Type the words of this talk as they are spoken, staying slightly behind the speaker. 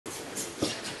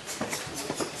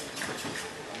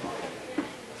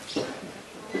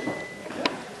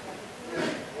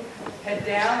head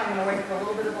down. I'm going to wait for a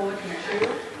little bit of a lick and chew.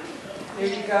 There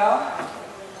you go.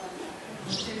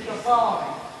 Let's see if you'll follow me.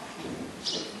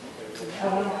 I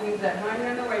want to move that hind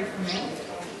end away from me.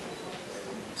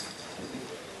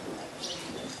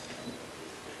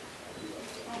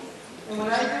 And when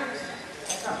I do,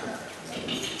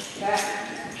 back,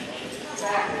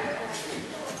 back.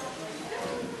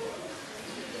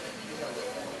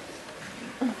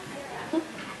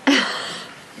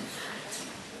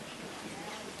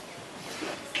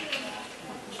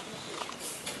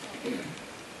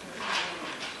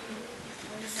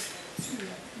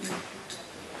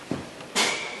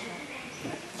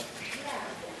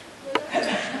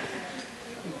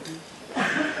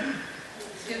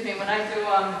 Excuse me, when I do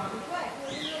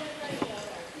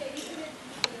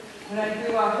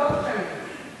hook training,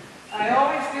 I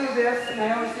always do this, and I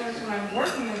always do this when I'm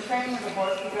working and training with the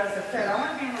horse, because as I said, I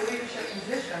want to be in a leadership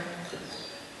position,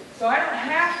 so I don't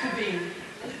have to be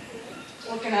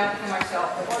looking out for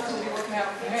myself. The horse will be looking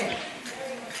out for me.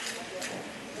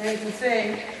 And you can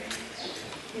see,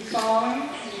 he's following,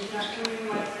 and he's not doing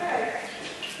my mistake.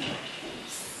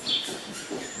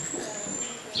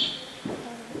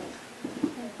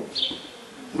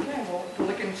 Okay, well,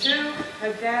 lick and chew,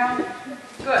 head down.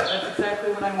 Good, that's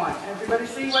exactly what I want. Everybody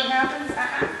see what happens?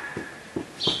 Back.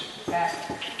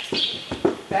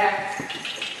 Back.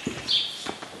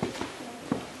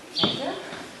 Thank you.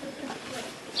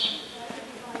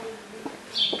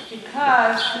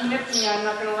 Because he nipped me, I'm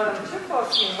not going to let him too close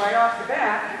to me right off the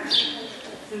bat,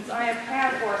 since I have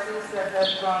had horses that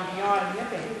have gone beyond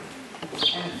nipping,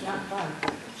 and it's not fun.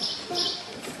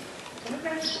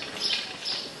 Okay.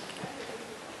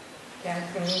 Yeah,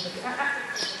 it's going to move it.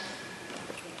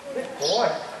 Good boy.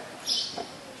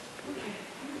 Okay.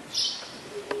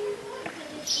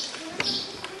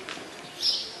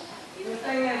 The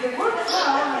thing is, it works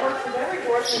well, and it works with every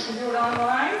horse. You can do it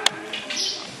online.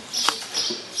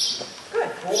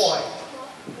 Good boy.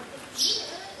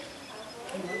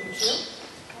 Can you look and chew?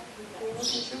 Can you look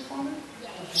and chew for me?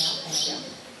 Okay, thank you.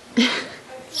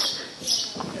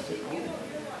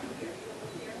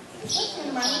 That's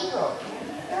in my hero.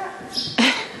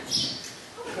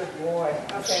 Good boy.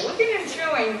 Okay, looking and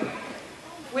chewing.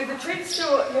 With the treats too,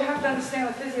 you have to understand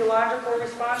the physiological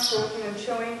response to looking and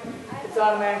chewing. It's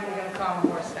automatically going to calm a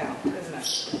horse down, isn't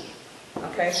it?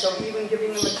 Okay, so even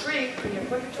giving them a treat when you're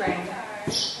quick trained,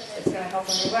 it's going to help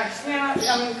them relax. Yeah,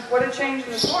 I mean, what a change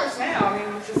in this horse now. I mean,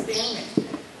 it's just standing me.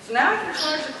 So now I can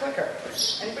charge it quicker.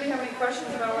 Anybody have any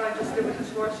questions about what I just did with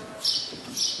this horse?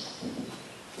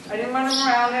 I didn't run him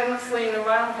around endlessly in a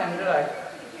round pen, did I?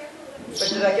 But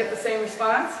did I get the same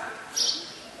response?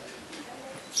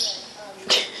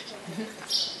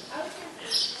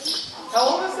 How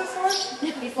old is this horse?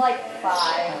 He's like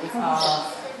 5.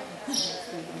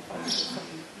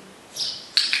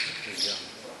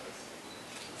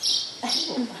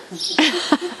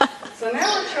 So now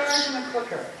we're charging the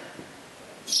clicker.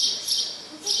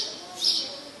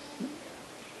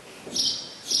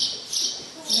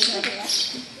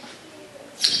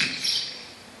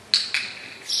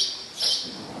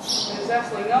 There's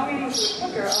absolutely no meaning to the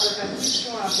clicker other than he's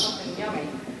chewing on something yummy.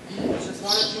 It's just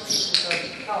 1 or 2 pieces of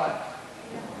pellet.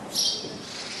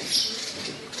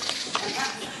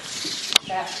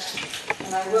 That.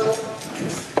 And I will.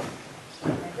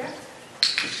 Right there.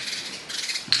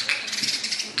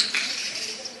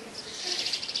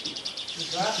 He's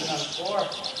dropping on the floor.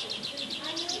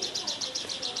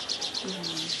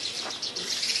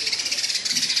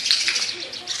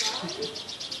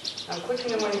 I'm clicking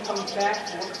him when he comes back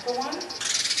to look for one.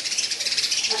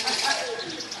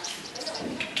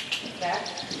 Back.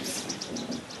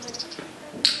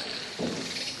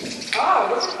 Oh,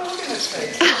 look at his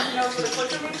face. You know what a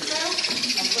clicker means now?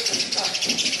 I'm clicking stuff.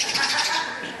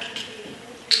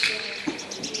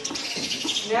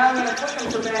 Now I'm going to click him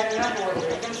for backing up a little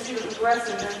bit. You're going to see the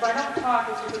progression. And if I don't talk,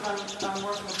 it's because I'm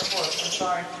working with the horse. I'm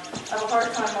sorry. I have a hard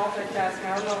time multitasking. I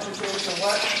don't know if it's yours or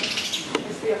what. It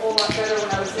used to be a whole lot better when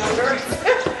I was younger.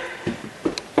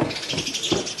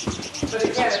 But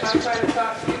again, if I'm trying to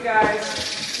talk to you guys,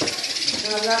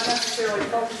 then I'm not necessarily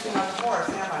focusing on the horse,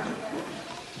 am I?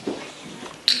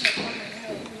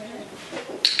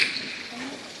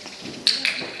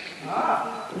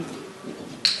 Ah.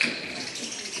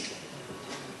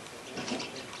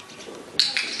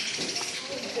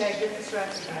 Okay, get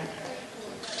distracted then.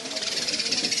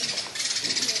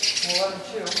 We'll let him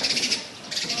chew.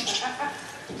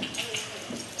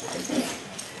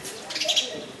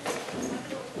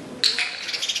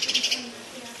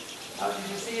 Oh, did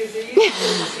you see his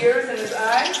ears and his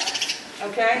eyes?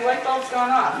 Okay, light bulb's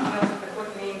gone off. He knows what the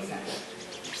click means now.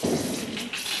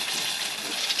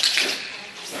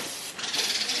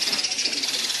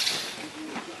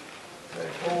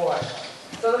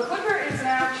 So the clicker is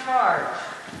now charged.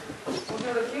 We'll do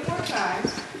it a few more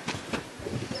times.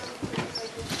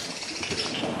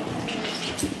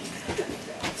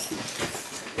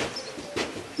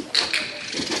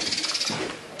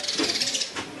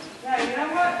 Now, you know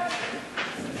what?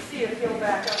 Let's see if he'll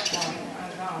back up for me. I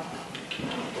don't know.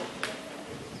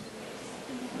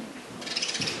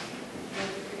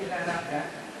 Maybe figure that out there.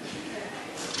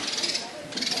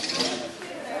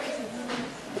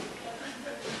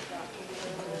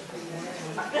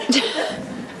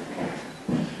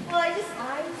 Well, I just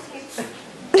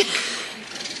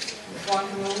Want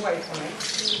to move away from me.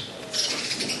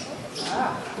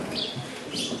 Ah.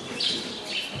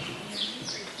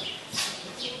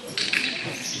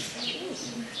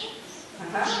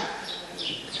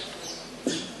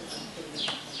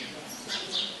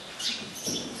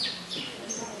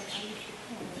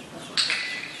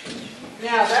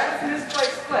 Now, that was a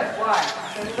misplaced click. Why?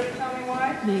 Can anybody tell me why?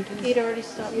 He'd already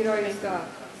stopped. He'd already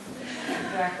stopped.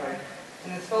 Exactly.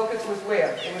 And his focus was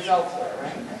where? It was elsewhere,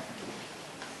 right?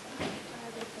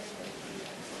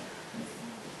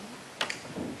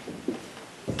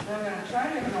 So I'm going to try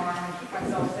to ignore him and keep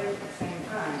myself safe at the same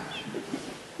time.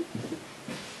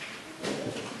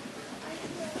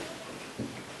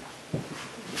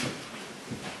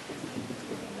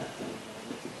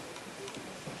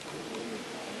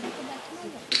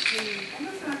 I'm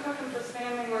just going to cook him for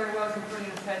standing where he was and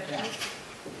putting his head down.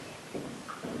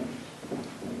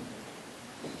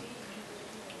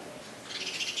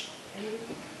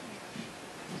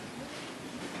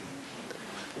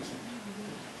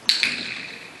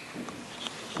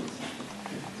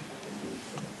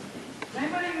 Does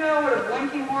anybody know what a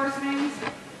blinking horse means?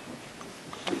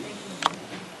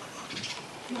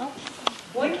 No.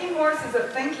 Blinking horse is a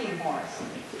thinking horse.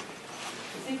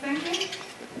 Is he thinking?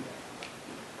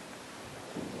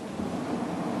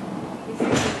 He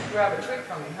seems to grab a trick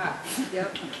from me, huh?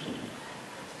 Yep.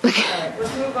 Alright,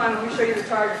 let's move on. Let me show you the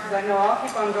target because I know I'll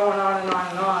keep on going on and on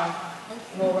and on and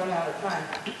we'll run out of time.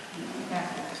 Yeah.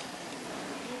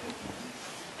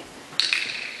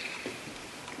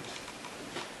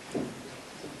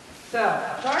 So,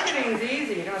 targeting is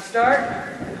easy. You're going to start,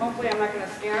 hopefully I'm not going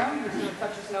to scare him. He's going to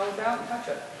touch his nose out and touch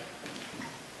it.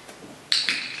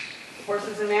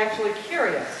 Horses are naturally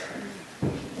curious.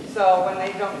 So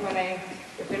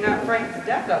if they're not frightened to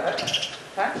death of it,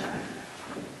 touch.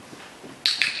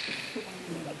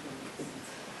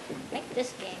 Like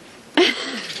this game.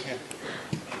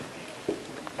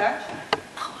 Touch.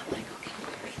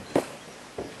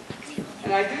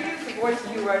 And I do use the voice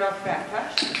cue right off the bat.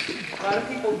 Touch. A lot of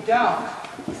people don't.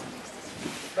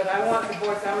 But I want the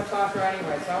voice. I'm a talker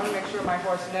anyway, so I want to make sure my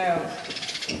horse knows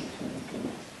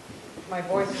my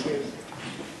voice cues.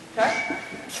 Touch.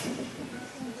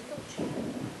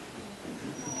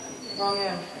 Wrong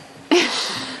end.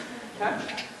 Touch.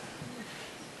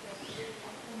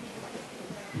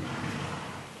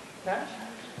 Touch.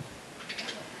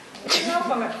 You can help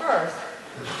them at first.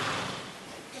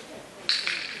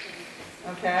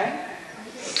 Okay.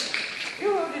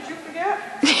 Yoo-hoo, did you forget?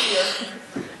 Here.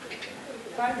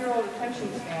 5-year-old attention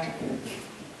span.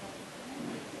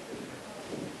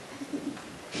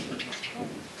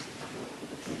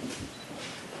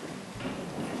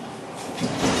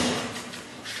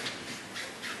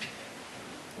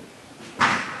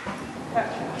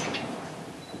 Touch.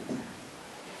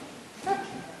 Touch.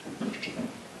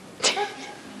 Touch.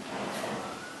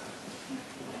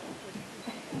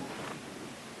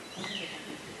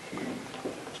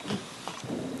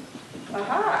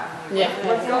 Aha! Yeah.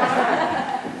 What's going on?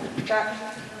 Touch.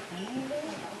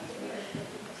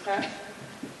 Touch.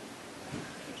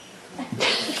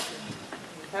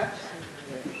 Touch.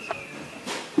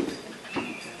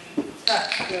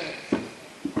 Touch. Good.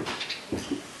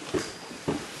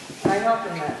 I helped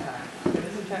him that time. It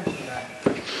is intentional that.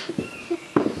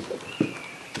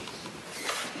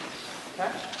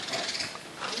 Touch.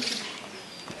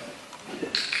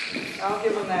 I'll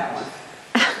give him that one.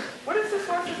 What is this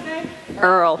horse's name?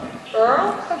 Earl.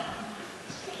 Earl?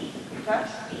 Touch.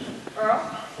 Earl?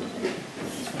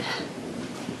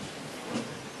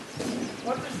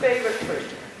 What's his favorite fruit?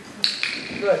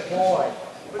 Good boy.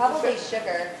 Probably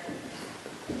sugar.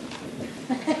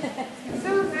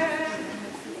 Susan!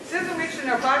 Susan reached in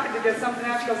her pocket to get something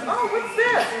out. She goes, oh, what's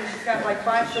this? And she's got like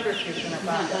 5 sugar cubes in her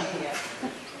pocket.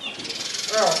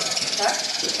 Earl, touch.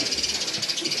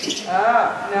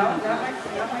 Oh, no, not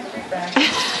my treat bag.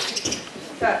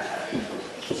 Touch.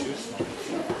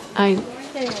 I